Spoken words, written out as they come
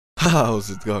How's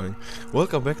it going?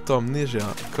 Welcome back to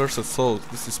Amnesia, Cursed Souls.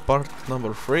 This is part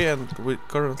number 3 and we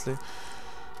currently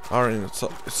are in a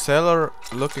cellar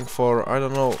looking for, I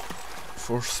don't know,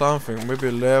 for something, maybe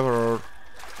a lever or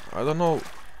I don't know.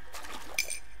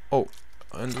 Oh,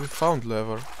 and we found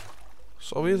lever.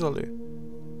 So easily.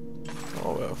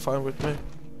 Oh, well, fine with me.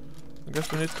 I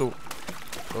guess we need to...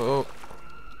 Oh,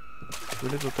 we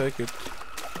need to take it.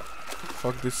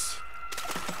 Fuck this.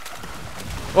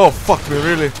 Oh, fuck me,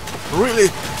 really? Really?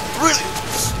 Really?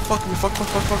 Fuck me, fuck my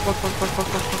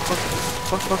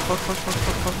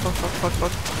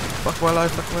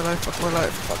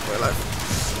life,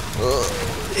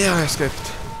 yeah, I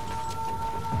escaped.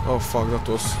 Oh fuck, that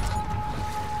was...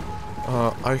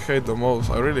 I hate the most,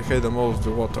 I really hate the most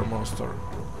the water monster.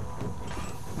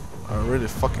 I really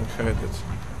fucking hate it.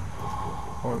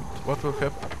 And what will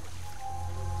happen?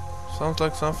 Sounds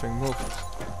like something moved.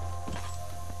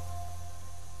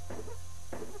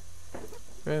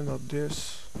 Okay, not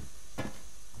this.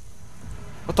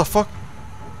 What the fuck?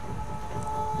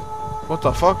 What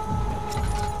the fuck?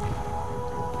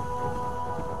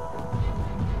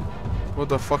 What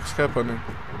the fuck's happening?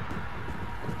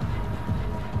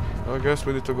 I guess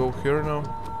we need to go here now.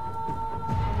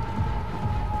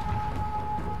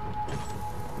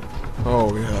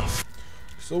 Oh yeah.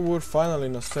 So we're finally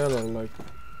in a cellar, like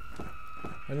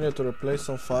I needed to replace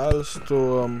some files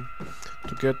to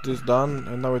get this done,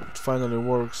 and now it finally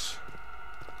works.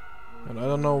 And I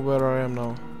don't know where I am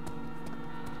now.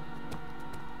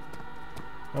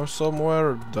 I'm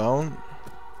somewhere down.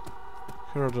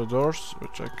 Here are the doors,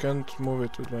 which I can't move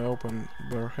it with my open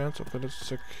bare hands. Okay, let's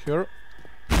check here.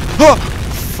 Ah!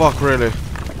 Fuck, really?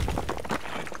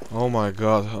 Oh my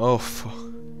god, oh fuck.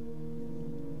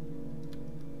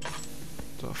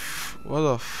 What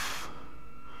the f...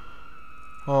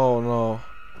 Oh no.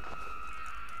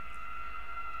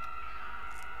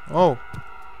 Oh.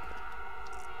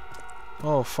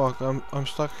 Oh fuck, I'm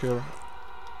stuck here.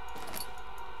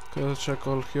 Okay, let's check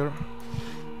all here.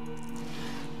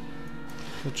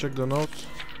 Let's check the notes.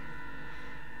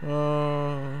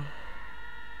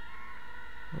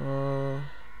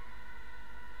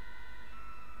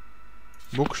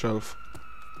 Bookshelf.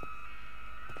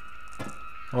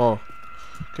 Oh.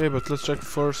 Okay, but let's check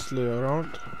firstly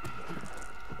around.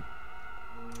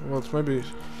 Well, maybe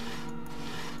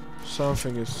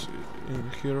something is in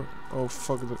here. Oh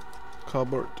fuck, the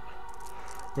cupboard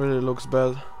really looks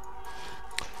bad.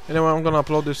 Anyway, I'm gonna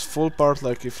upload this full part,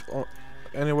 like if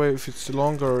anyway if it's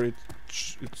longer it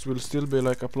will still be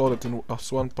like uploaded in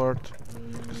as one part,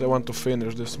 because I want to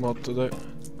finish this mod today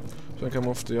so I can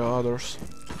move the others.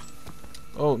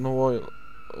 Oh, no oil.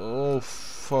 Oh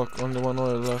fuck, only one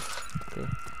oil left. Okay,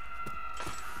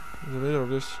 the leader of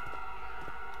this.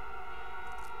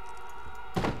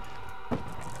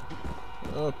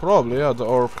 Probably, yeah, the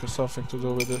orc has something to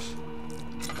do with this.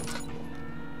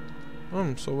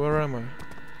 So where am I?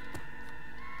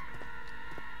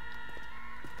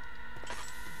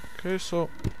 Okay, so...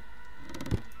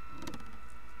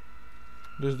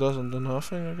 this doesn't do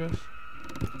nothing, I guess.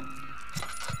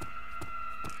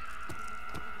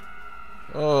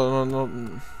 Oh, no.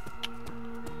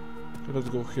 Okay, let's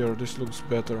go here, this looks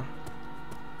better.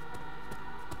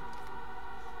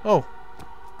 Oh!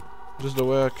 This is the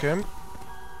way I came?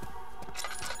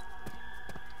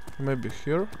 Maybe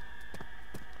here?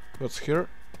 What's here?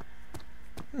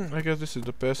 I guess this is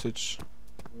the passage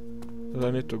that I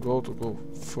need to go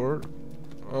further.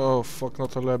 Oh fuck,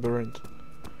 not a labyrinth.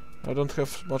 I don't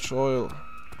have much oil.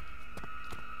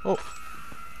 Oh!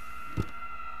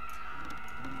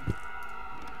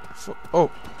 Oh!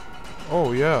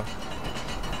 Oh yeah!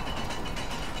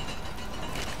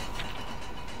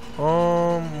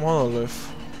 Monolith.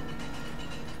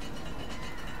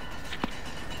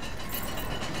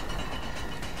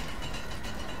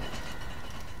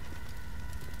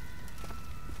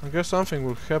 I guess something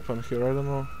will happen here, I don't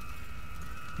know.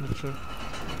 Not sure.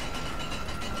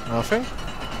 Nothing?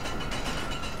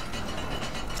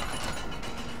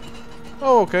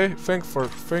 Oh, okay. Thanks for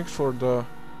the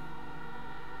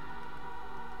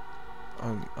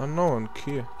unknown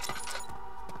key.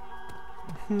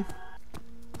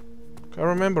 I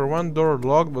remember one door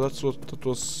locked, but that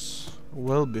was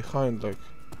well behind, like.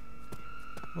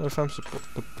 Well, if I'm supposed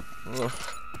to...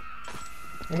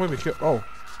 maybe here. Oh.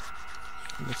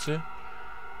 Let's see.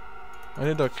 I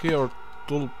need a key or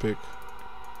tool pick.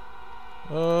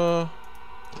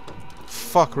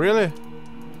 Fuck, really?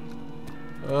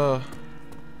 I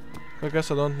guess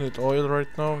I don't need oil right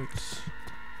now. It's...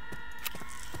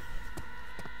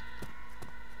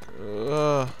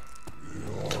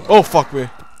 oh, fuck me.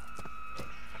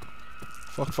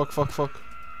 Fuck.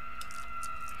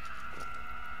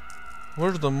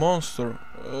 Where's the monster?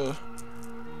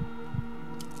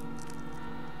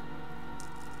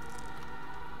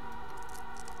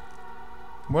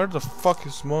 Where the fuck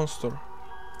is monster?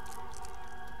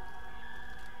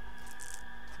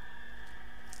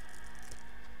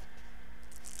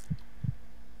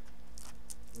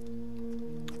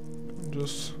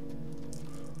 Just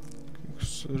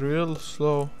it's real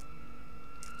slow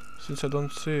since I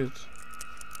don't see it.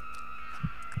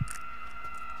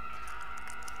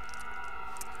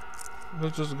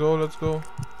 Let's just go, let's go.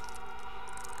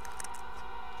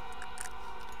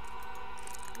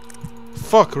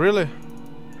 Fuck, really?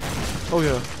 Oh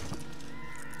yeah.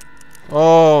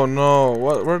 Oh no,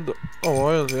 what, where the, oh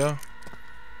oil, yeah.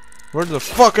 Where the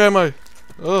fuck am I?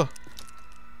 Ugh.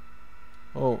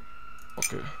 Oh,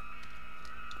 okay.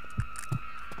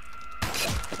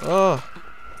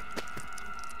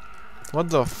 What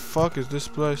the fuck is this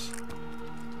place?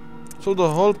 So the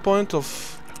whole point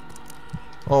of...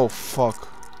 Oh fuck.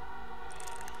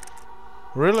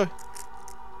 Really?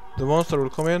 The monster will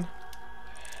come in?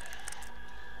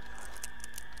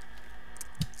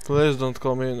 Please don't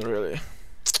come in, really.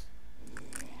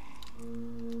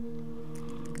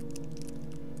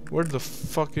 Where the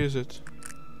fuck is it?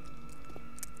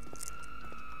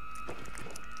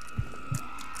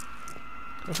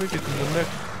 I think it's in the neck.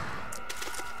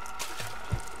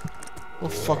 Oh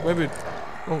fuck, maybe...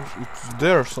 Oh, it's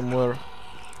there somewhere.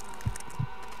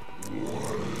 Can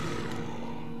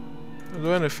I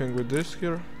do anything with this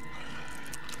here?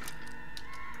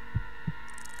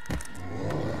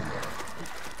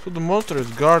 So the monster is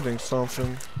guarding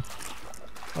something,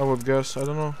 I would guess, I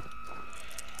don't know.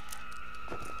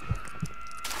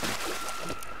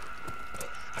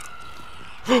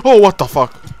 Oh, what the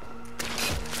fuck?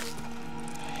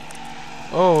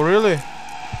 Oh, really?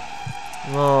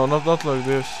 No, not like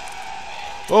this.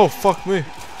 Oh, fuck me.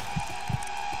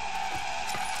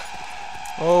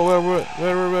 Oh, where?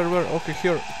 Okay,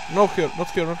 here. No, here, not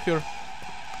here, not here.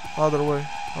 Other way,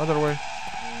 other way.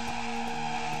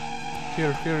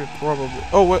 Here, probably.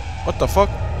 Oh, wait, what the fuck?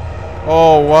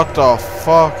 Oh, what the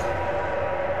fuck?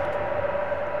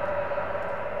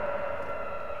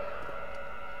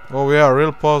 Oh, yeah,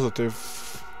 real positive.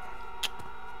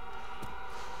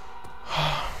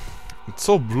 It's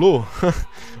so blue.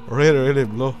 Really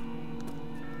blue.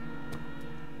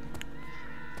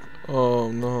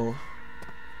 Oh no.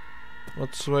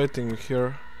 What's waiting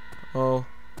here? Oh.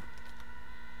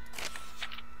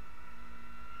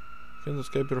 Can't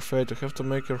escape your fate. You have to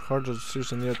make your hardest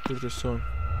decision yet pretty soon.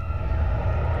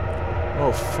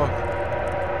 Oh fuck.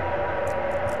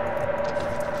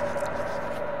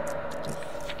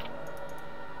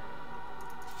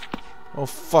 Oh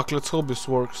fuck, let's hope this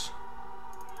works.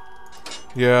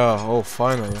 Yeah, oh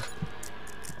finally.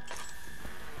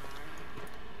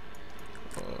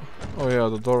 Oh yeah,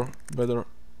 the door, better.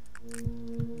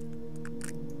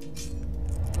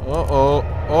 Uh-oh.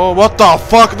 Oh, what the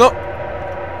fuck? No!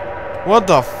 What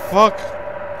the fuck?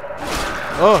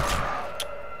 Oh.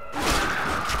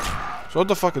 So what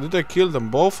the fuck? Did I kill them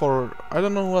both or... I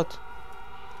don't know what.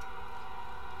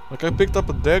 Like I picked up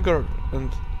a dagger and...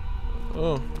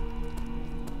 Oh.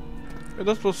 Yeah,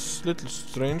 that was little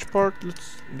strange part.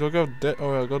 Let's... Do I got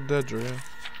oh yeah, I got dagger, yeah.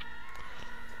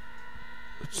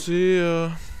 Let's see,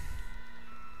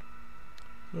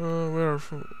 where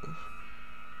from...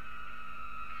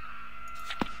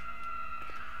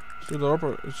 See the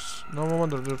upper, it's no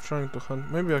wonder they're trying to hunt.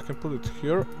 Maybe I can put it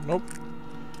here. Nope.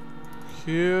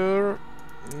 Here.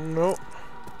 No.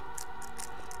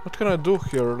 What can I do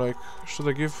here? Like, should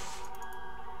I give...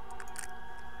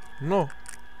 No.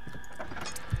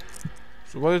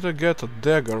 So why did I get a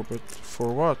dagger? But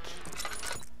for what?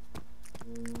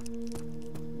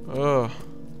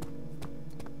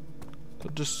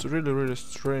 That's just really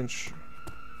strange.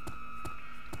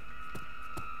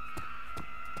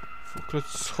 Fuck,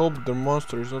 let's hope the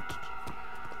monster is not...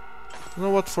 You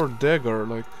know what, for dagger,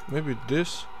 like, maybe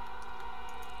this?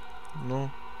 No.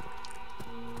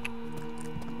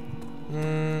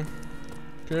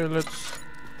 Okay, let's...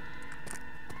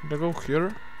 Can I go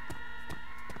here?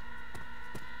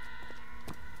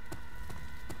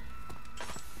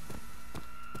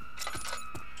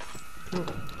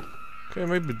 Okay,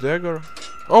 maybe dagger.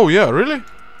 Oh yeah, really?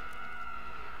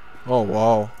 Oh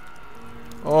wow.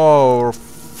 Oh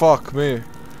fuck me.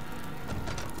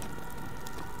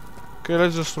 Okay,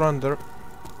 let's just run there.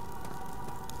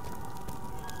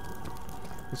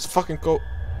 Let's fucking go.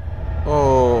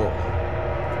 Oh.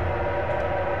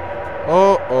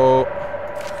 Oh.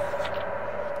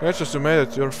 Let's just made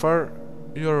it. Your fire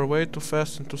you're way too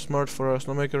fast and too smart for us.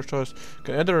 Now make your choice. You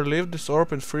can either leave this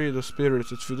orb and free the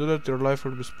spirits. If you do that, your life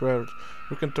will be spared.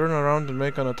 You can turn around and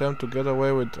make an attempt to get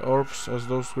away with orbs as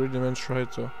those greedy men try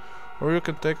to. Or you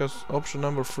can take as option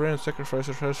number 3 and sacrifice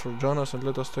your heads for Jonas and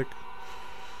let us take...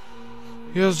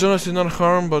 Yes, Jonas is not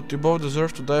harmed, but you both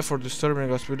deserve to die for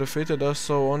disturbing us. We defeated us,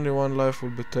 so only one life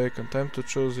will be taken. Time to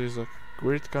choose is a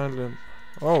great kindly...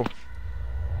 Oh!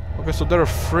 Okay, so there are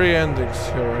 3 endings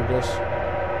here, I guess.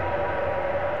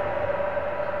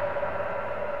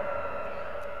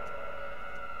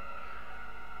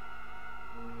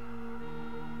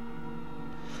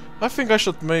 I think I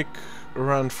should make a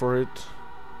run for it.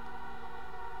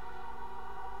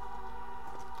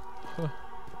 Huh.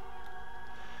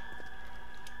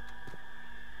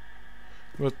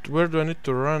 But where do I need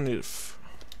to run if...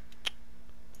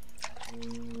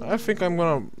 I think I'm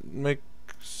gonna make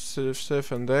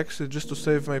save and exit just to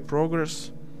save my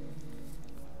progress.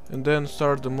 And then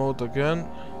start the mode again.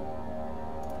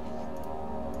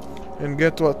 And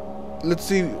get what... Let's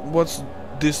see what's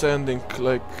this ending,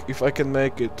 like, if I can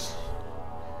make it.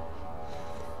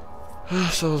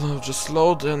 So now just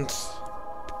load and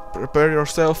prepare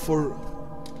yourself for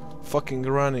fucking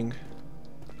running.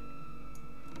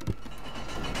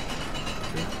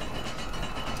 Okay.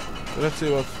 Let's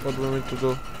see what we need to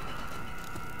do.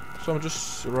 So I'm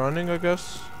just running, I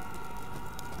guess.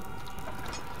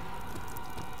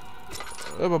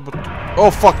 But oh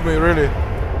fuck me, really?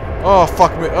 Oh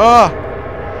fuck me! Ah!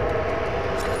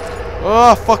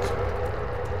 Oh fuck!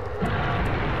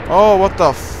 Oh, what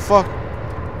the fuck?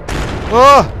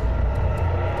 Ah!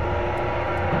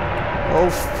 Oh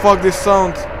fuck, this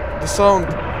sound! The sound!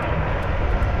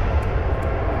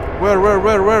 Where?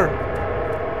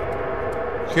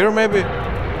 Here maybe?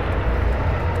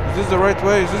 Is this the right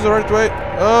way? Is this the right way?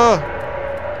 Ah!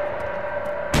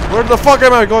 Where the fuck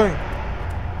am I going?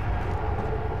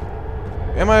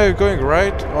 Am I going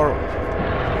right or...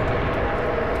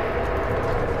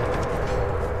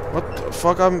 What the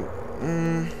fuck?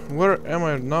 Where am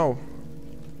I now?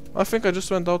 I think I just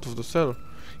went out of the cell.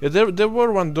 Yeah, there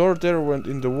were one door there went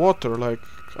in the water, like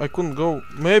I couldn't go.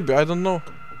 Maybe, I don't know.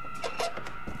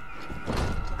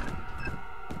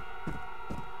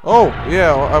 Oh,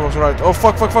 yeah, I was right. Oh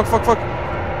fuck. Fuck!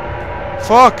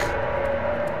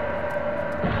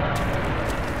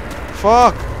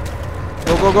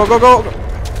 Go!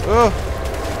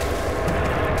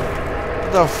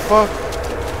 What the fuck?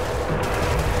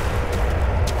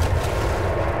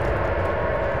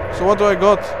 So what do I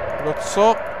got? Got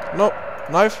saw? No,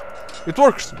 knife. It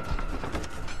works.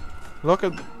 Look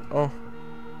at... Oh.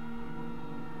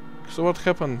 So what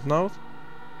happened now?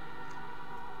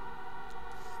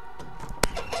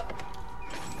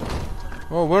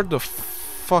 Oh, where the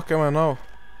fuck am I now?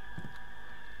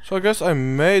 So I guess I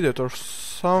made it or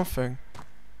something.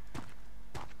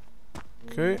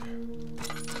 Okay.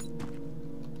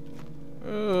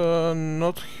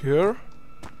 Not here.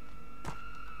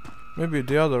 Maybe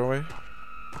the other way.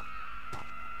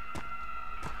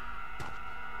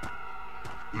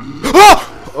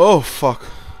 Ah! Oh fuck.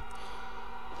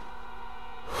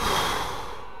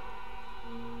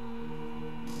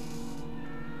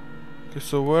 Okay,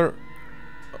 so where...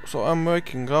 So I'm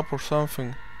waking up or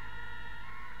something.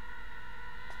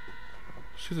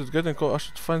 Shit, it's getting cold. I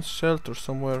should find shelter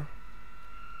somewhere.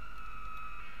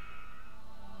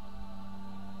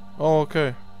 Oh,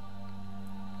 okay.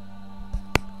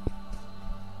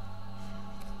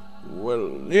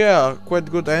 Well, yeah, quite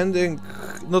good ending.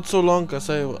 Not so long as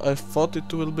I thought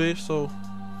it will be, so...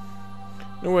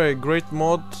 Anyway, great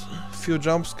mod, few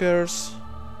jump scares.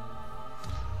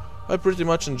 I pretty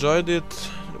much enjoyed it.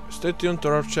 Stay tuned to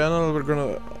our channel. I'm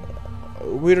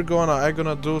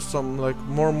gonna do some like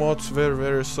more mods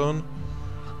very soon.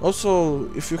 Also,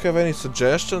 if you have any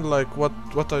suggestion, like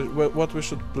what we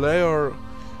should play or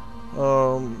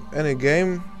any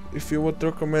game, if you would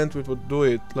recommend, we would do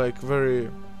it. Like very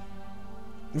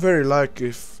like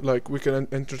if like we can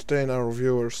entertain our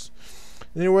viewers.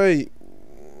 Anyway,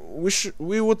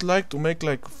 we would like to make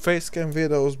like facecam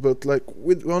videos, but like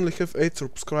we only have 8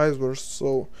 subscribers,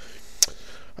 so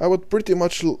I would pretty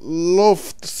much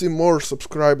love to see more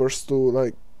subscribers to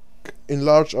like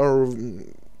enlarge our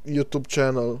YouTube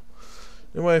channel.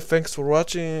 Anyway, thanks for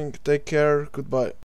watching, take care, goodbye.